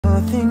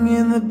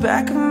in the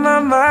back of my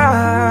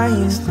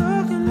mind.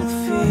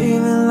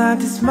 Feeling like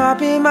this might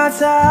be my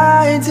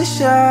time to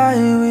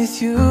shine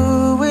with you,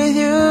 with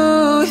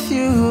you, with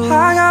you.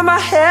 I got my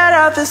head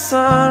out the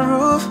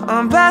sunroof,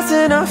 I'm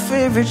blasting our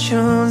favorite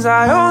tunes.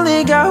 I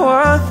only got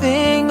one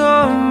thing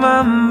on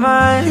my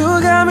mind.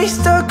 You got me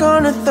stuck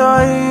on the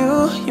thought of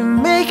you. You're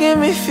making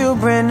me feel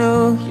brand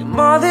new. You're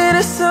more than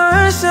a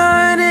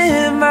sunshine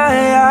in my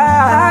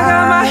eyes. I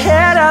got my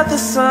head out the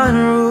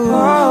sunroof. Oh,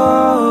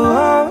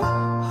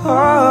 oh,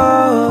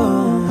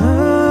 oh.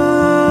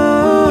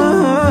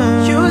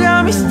 You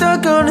got me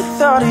stuck on the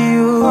thought of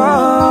you. Oh,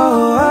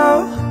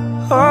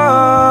 oh, oh,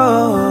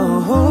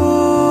 oh.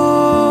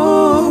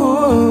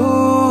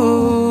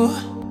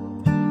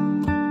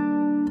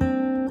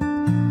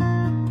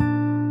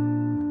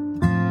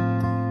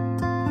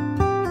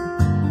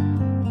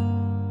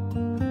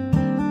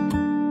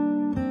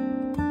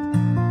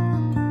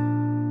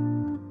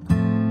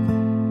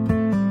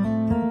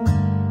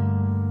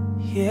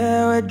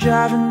 Yeah, we're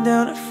driving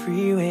down a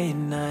freeway at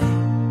night.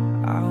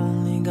 I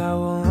only got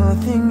one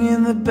thing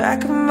in the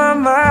back of my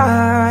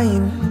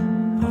mind.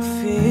 I'm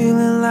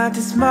feeling like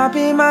this might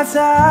be my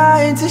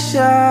time to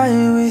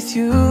shine with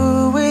you,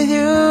 with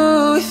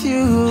you, with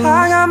you.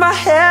 I got my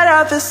head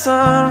out the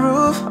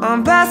sunroof,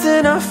 I'm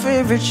blasting our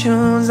favorite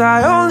tunes.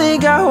 I only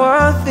got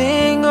one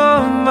thing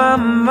on my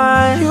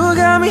mind. You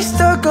got me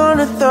stuck on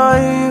the thought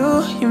of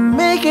you. You're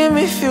making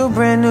me feel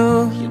brand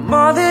new. You're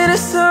more than a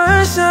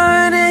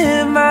sunshine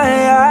in my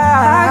eyes.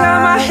 I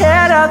got my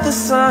head out the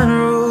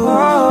sunroof. Oh,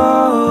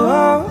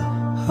 oh,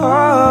 oh,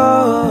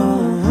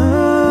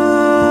 oh.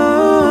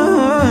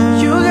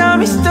 You got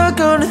me stuck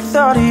on the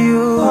thought of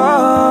you.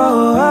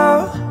 Oh,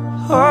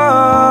 oh, oh,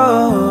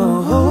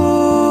 oh.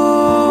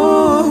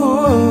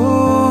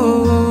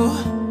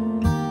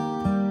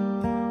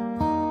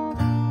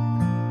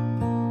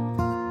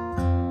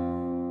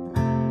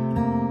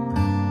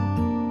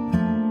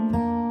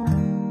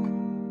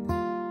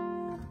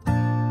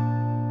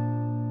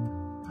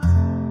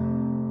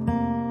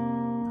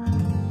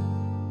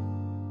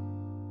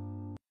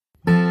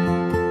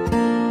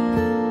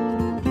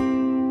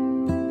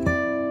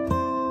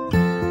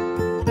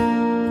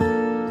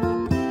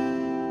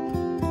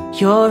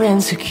 You're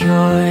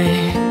insecure,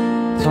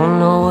 don't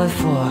know what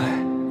for.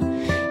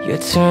 You're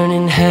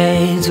turning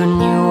heads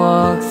when you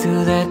walk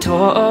through that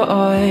door.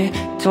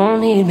 Don't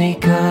need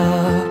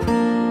makeup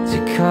to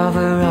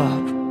cover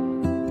up.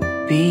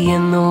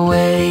 Being the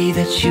way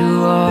that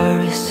you are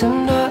is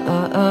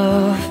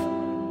enough.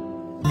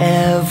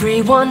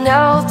 Everyone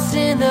else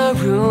in the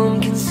room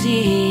can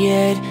see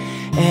it,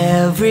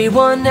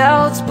 everyone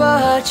else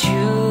but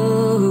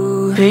you.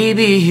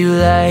 Baby, you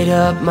light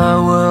up my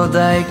world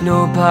like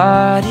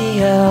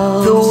nobody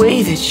else. The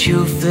way that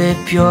you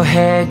flip your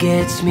hair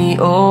gets me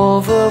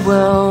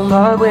overwhelmed.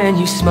 But when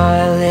you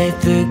smile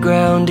at the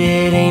ground,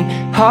 it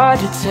ain't hard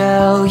to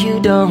tell. You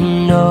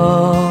don't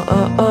know,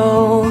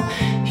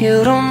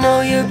 you don't know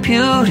you're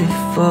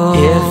beautiful.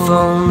 If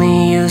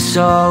only you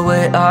saw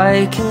what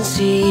I can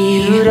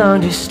see, you'd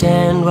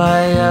understand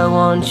why I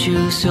want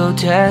you so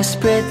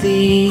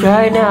desperately.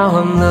 Right now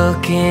I'm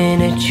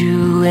looking at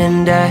you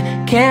and I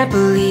can't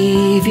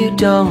believe you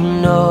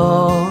don't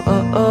know.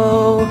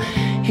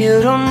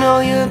 You don't know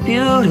you're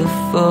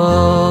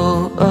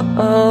beautiful.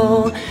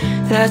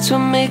 That's what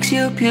makes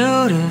you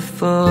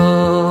beautiful.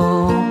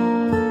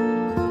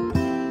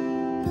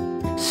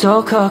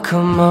 So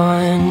come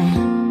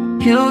on,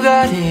 you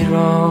got it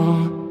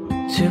wrong.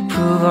 To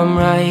prove I'm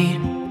right,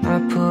 I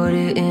put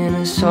it in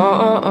a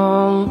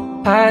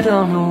song. I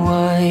don't know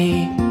why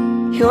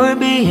you're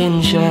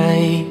being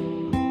shy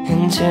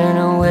and turn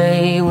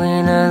away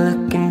when I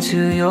look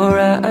into your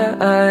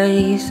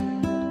eyes.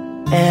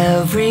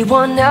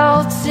 Everyone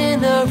else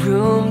in the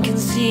room can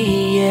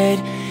see it,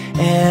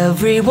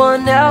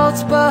 everyone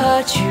else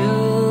but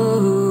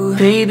you.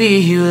 Baby,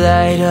 you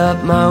light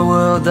up my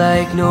world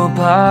like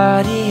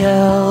nobody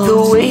else.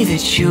 The way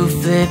that you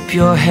flip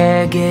your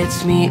hair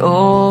gets me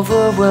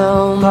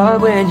overwhelmed. But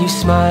when you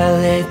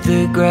smile at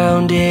the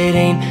ground, it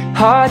ain't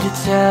hard to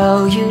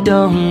tell. You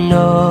don't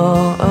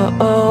know,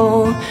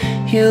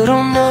 you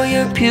don't know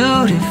you're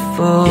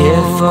beautiful.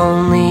 If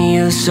only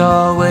you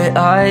saw what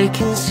I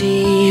can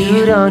see,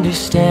 you'd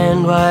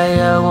understand why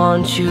I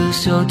want you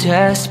so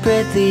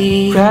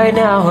desperately. Right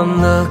now I'm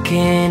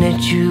looking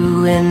at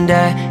you and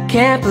I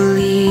can't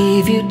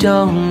believe you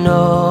don't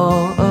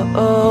know.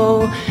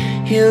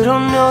 You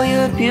don't know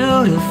you're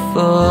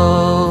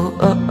beautiful.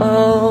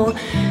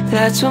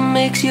 That's what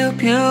makes you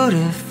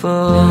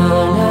beautiful.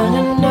 Na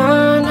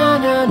na na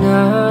na na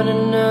na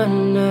na na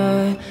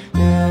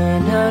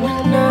na na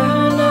na.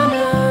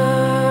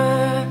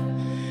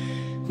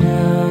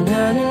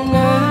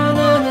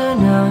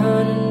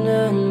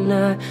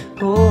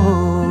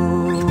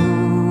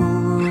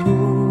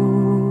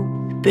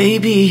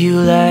 Baby, you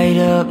light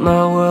up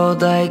my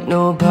world like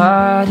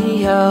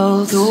nobody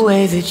else. The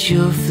way that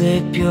you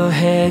flip your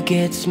hair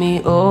gets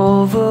me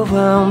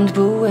overwhelmed.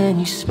 But when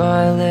you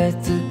smile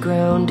at the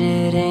ground,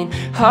 it ain't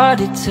hard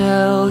to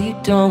tell. You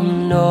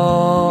don't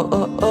know,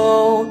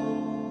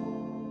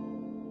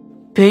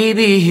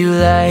 Baby, you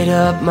light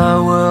up my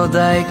world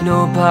like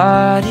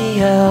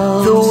nobody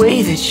else. The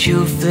way that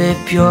you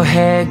flip your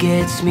hair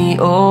gets me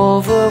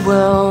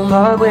overwhelmed.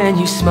 But when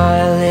you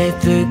smile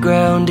at the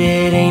ground,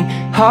 it ain't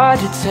hard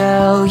to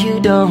tell. You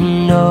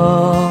don't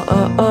know,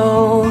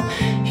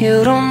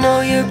 you don't know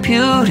you're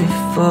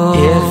beautiful.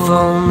 If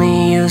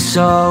only you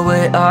saw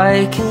what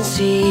I can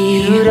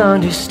see, you'd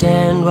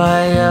understand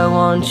why I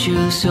want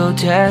you so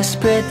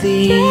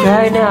desperately.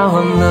 Right now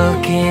I'm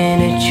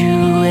looking at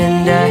you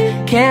and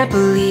I can't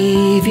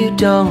believe you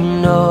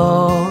don't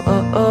know.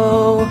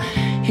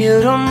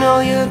 You don't know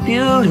you're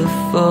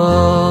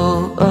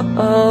beautiful.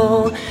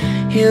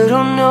 You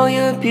don't know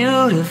you're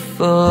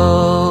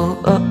beautiful.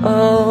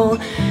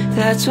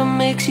 That's what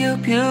makes you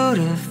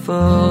beautiful.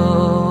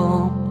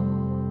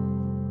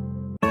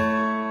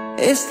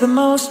 It's the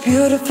most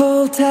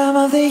beautiful time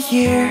of the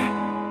year.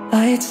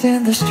 Lights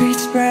in the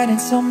streets spreading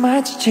so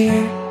much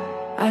cheer.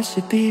 I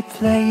should be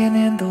playing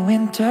in the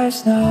winter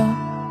snow,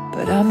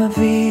 but I'ma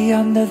be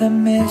under the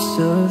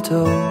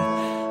mistletoe.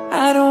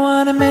 I don't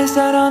wanna miss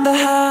out on the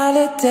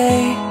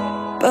holiday,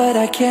 but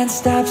I can't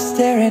stop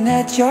staring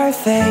at your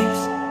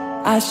face.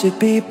 I should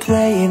be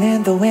playing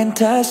in the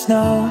winter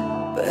snow,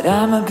 but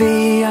I'ma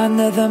be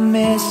under the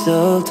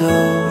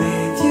mistletoe.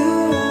 With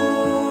you,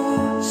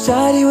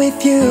 shawty,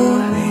 with you,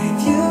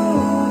 with you,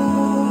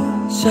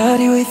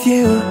 shawty, with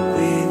you,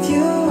 with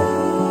you,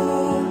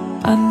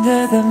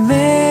 under the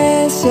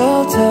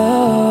mistletoe.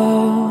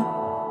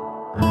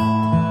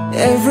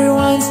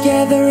 Everyone's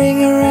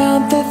gathering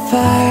around the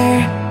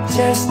fire,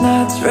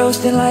 chestnuts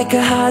roasting like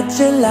a hot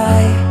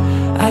July.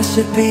 I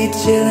should be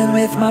chilling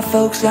with my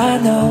folks, I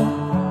know,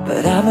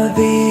 but I'ma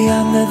be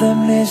under the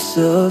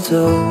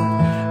mistletoe.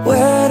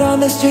 Word on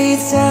the street,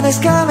 Santa's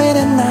coming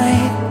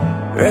tonight.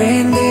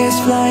 Reindeer's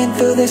flying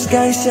through the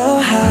sky so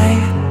high.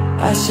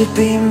 I should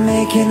be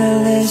making a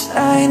list,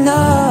 I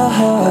know,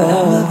 but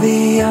I'ma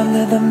be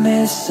under the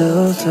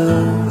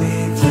mistletoe.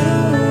 With you,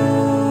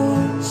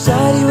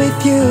 shawty,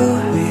 with you,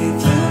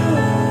 with you,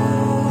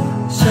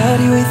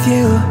 shawty, with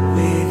you,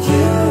 with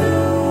you,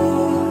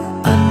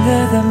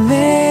 under the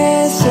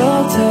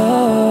mistletoe.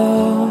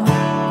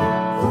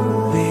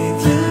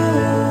 With you,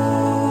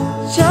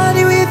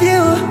 shawty, with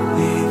you,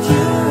 with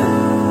you,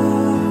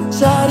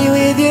 shawty,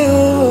 with you,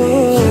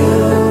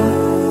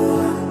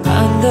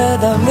 under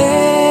the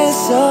mistletoe.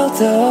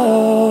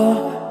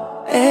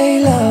 Hey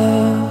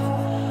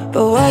love,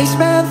 the wise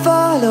man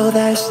follow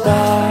that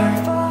star,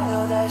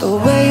 the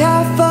way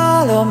I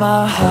follow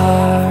my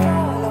heart,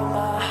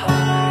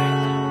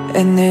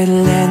 and it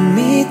led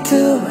me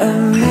to a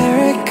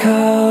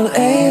miracle.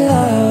 Hey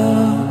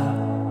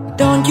love,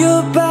 don't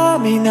you buy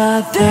me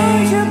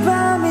nothing,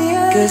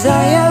 cause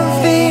I am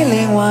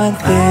feeling one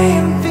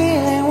thing.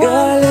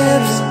 Your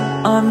lips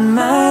on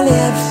my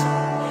lips,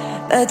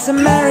 that's a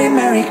merry,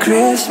 merry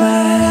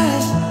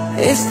Christmas.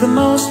 It's the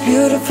most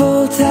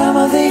beautiful time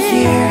of the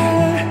year.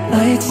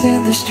 Lights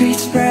in the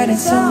streets spreading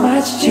so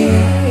much cheer.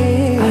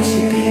 I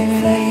should be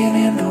playing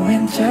in the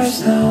winter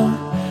snow,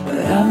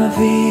 but I'ma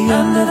be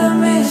under the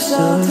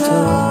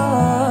mistletoe.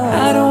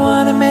 I don't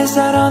wanna miss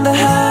out on the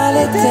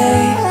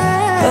holiday,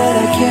 but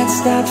I can't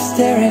stop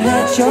staring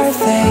at your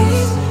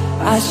face.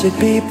 I should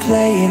be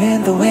playing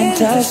in the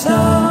winter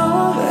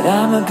snow, but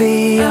I'ma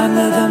be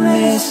under the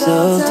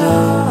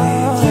mistletoe.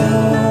 With you,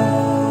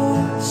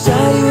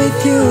 shawty,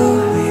 with you,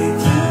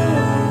 with you,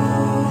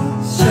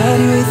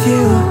 shawty, with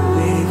you,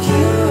 with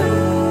you,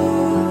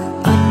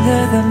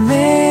 under the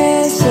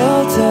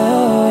mistletoe.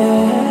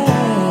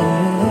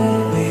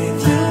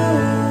 With you,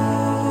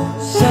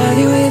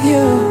 shawty, with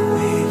you,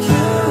 with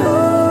you,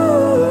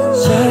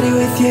 shawty,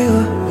 with you,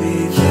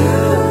 with you,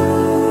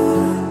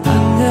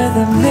 under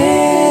the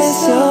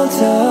mistletoe.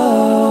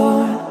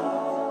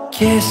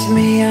 Kiss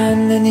me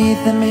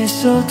underneath the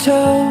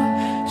mistletoe.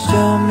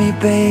 Show me,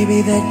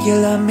 baby, that you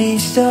love me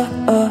so.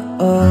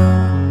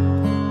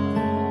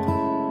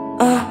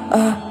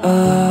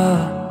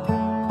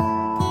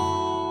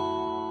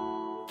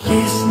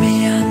 Kiss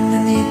me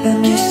underneath the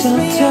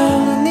mistletoe.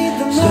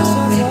 Show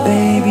me,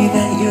 baby,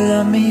 that you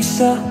love me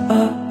so.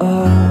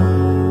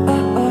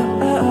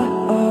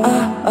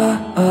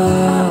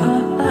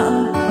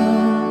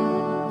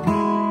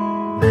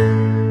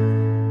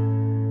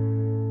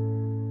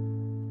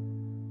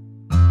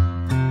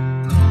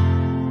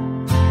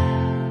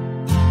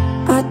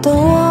 I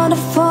don't wanna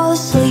fall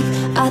asleep,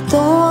 I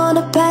don't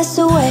wanna pass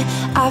away.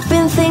 I've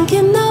been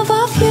thinking of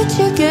our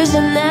future, cause I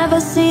never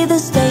see the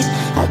stage.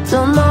 I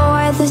don't know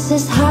why this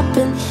has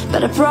happened,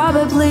 but I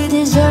probably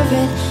deserve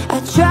it. I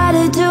try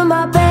to do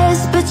my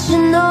best, but you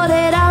know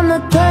that I'm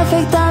not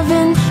perfect. I've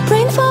been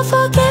praying for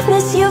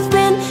forgiveness, you've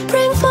been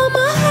praying for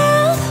my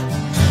health.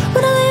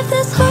 When I leave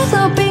this earth,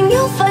 hoping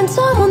you'll find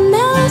someone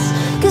else.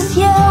 Cause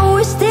yeah,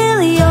 we're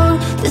still young,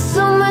 there's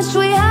so much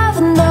we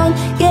haven't done.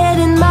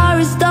 Getting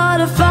married, start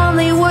a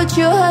family, watch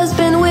your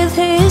husband with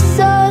his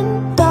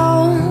son.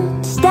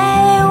 Don't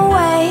stay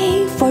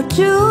away for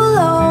too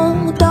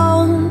long,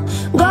 don't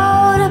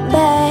go to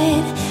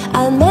bed.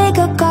 I'll make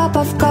a cup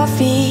of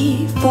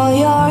coffee for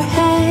your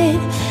head.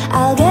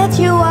 I'll get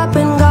you up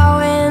and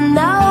going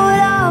now.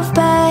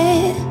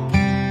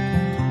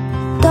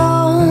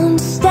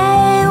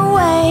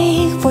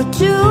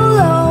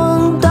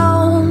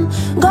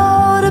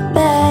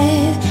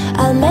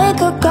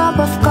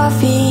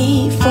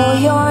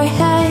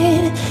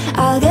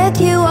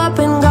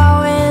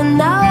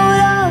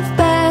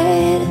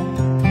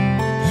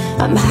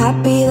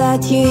 happy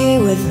that you're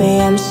here with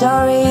me. I'm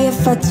sorry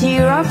if I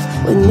tear up.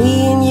 When me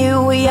and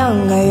you were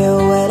younger, you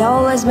would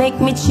always make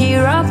me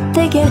cheer up.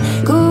 Taking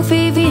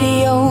goofy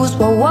videos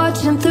while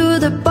watching through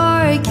the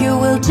park. You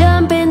will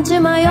jump into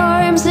my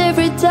arms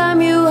every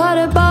time you had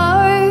a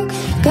bark.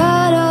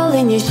 Got all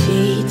in your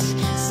sheets,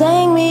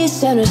 sang me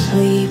sound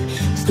asleep.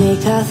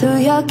 Sneaked out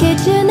through your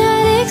kitchen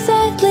at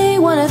exactly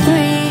 1 or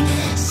 3.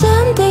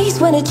 Sundays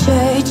went to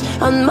church,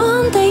 on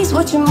Mondays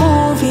watch a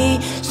movie.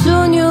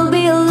 Soon you'll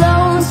be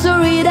alone,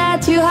 sorry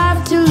that you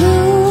have to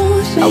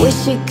lose me. I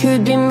wish it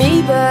could be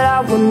me, but I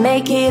won't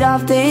make it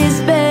off this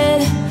bed.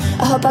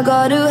 I hope I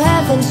go to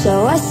heaven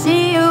so I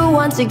see you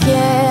once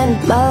again.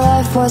 My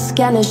life was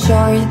kinda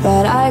short,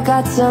 but I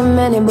got so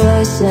many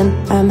blessings.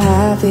 I'm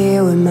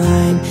happy with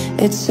mine,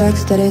 it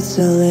sucks that it's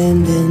all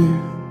ending.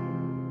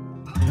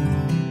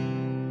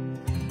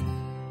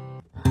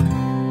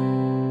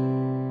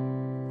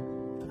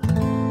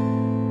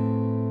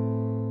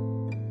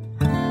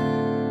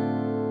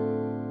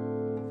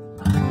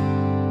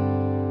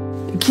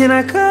 Can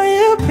I call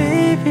you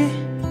baby?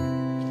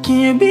 Can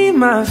you be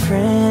my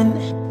friend?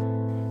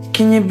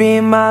 Can you be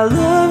my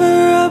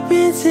lover up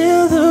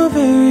until the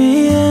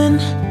very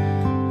end?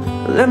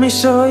 Let me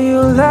show you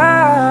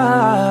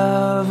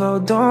love, oh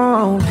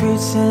don't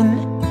pretend.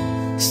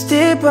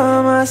 Stay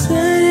by my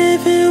side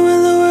even when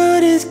the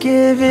world is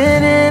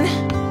giving in.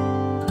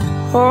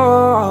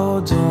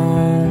 Oh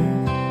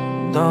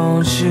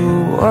don't you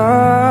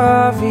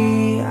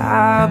worry,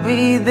 I'll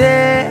be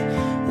there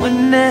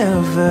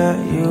whenever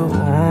you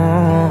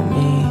want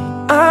me.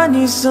 I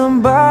need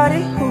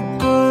somebody who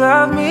could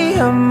love me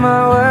at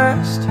my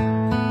worst.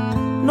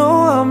 No,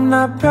 I'm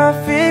not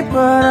perfect,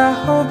 but I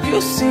hope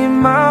you see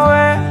my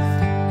worth.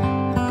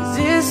 'Cause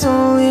it's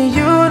only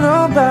you,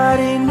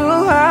 nobody knew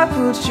I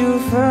put you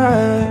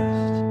first.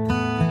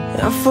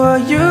 And for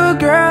you,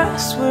 girl, I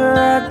swear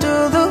I do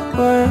the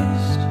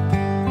worst.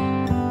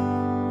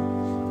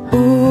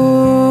 Ooh.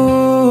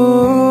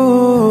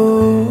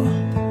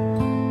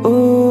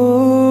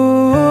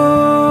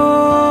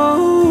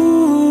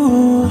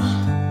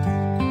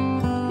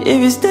 If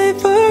you stay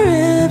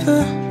forever,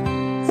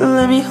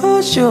 let me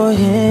hold your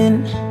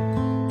hand.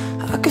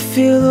 I can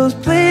feel those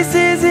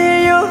places in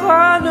your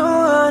heart no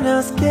one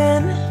else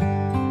can.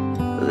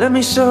 Let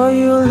me show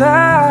you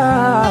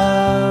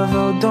love,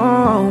 oh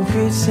don't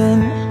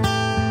pretend.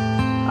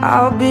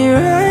 I'll be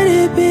right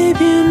here,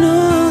 baby, you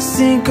know I'll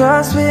sink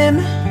or swim.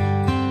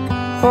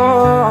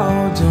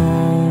 Oh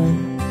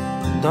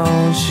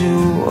don't you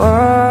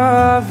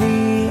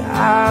worry,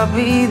 I'll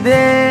be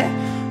there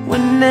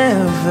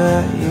whenever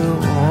you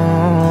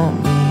want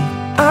me.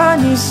 I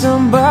need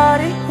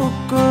somebody who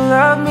could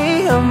love me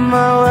at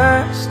my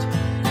worst.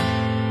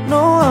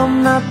 No, I'm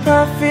not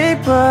perfect,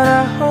 but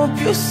I hope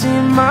you see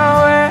my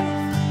worth.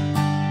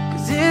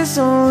 'Cause it's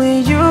only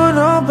you,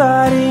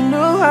 nobody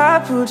knew I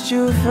put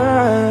you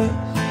first.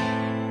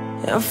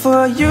 And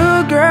for you,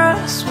 girl,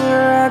 I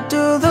swear I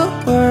do the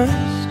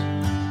worst.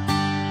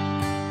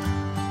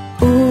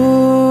 Ooh.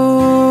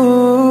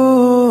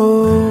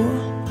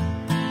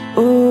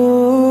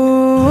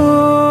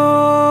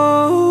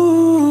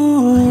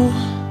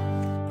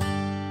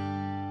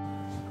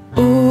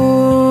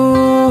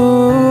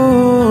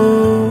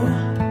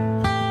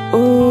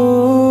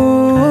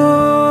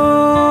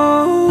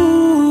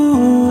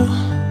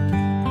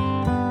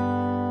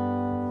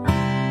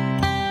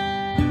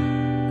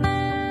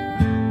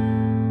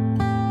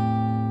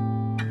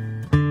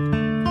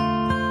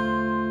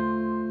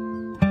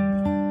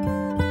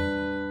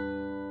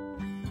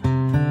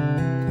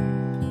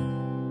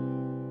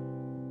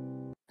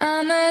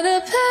 I'm at a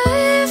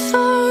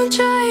payphone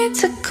trying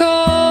to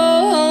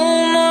call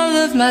home. All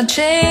of my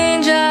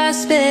change I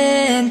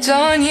spent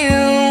on you.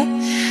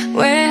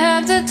 Where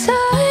have the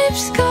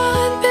times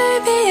gone,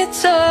 baby?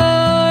 It's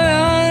all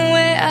wrong.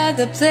 Where are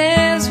the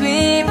plans we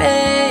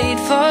made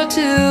for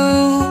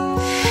two?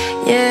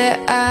 Yeah,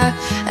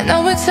 I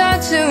know it's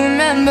hard to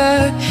remember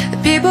the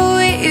people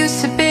we used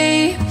to be.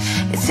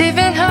 It's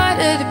even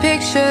harder to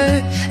picture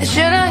that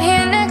you're not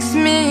here next to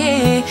me.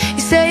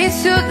 You say it's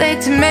too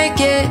late to make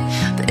it,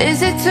 but is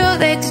it too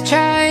late to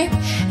try?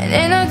 And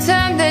ain't no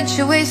time that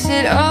you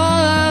wasted.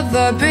 All of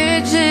our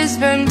bridges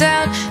burned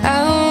down. I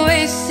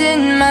wasted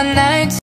my nights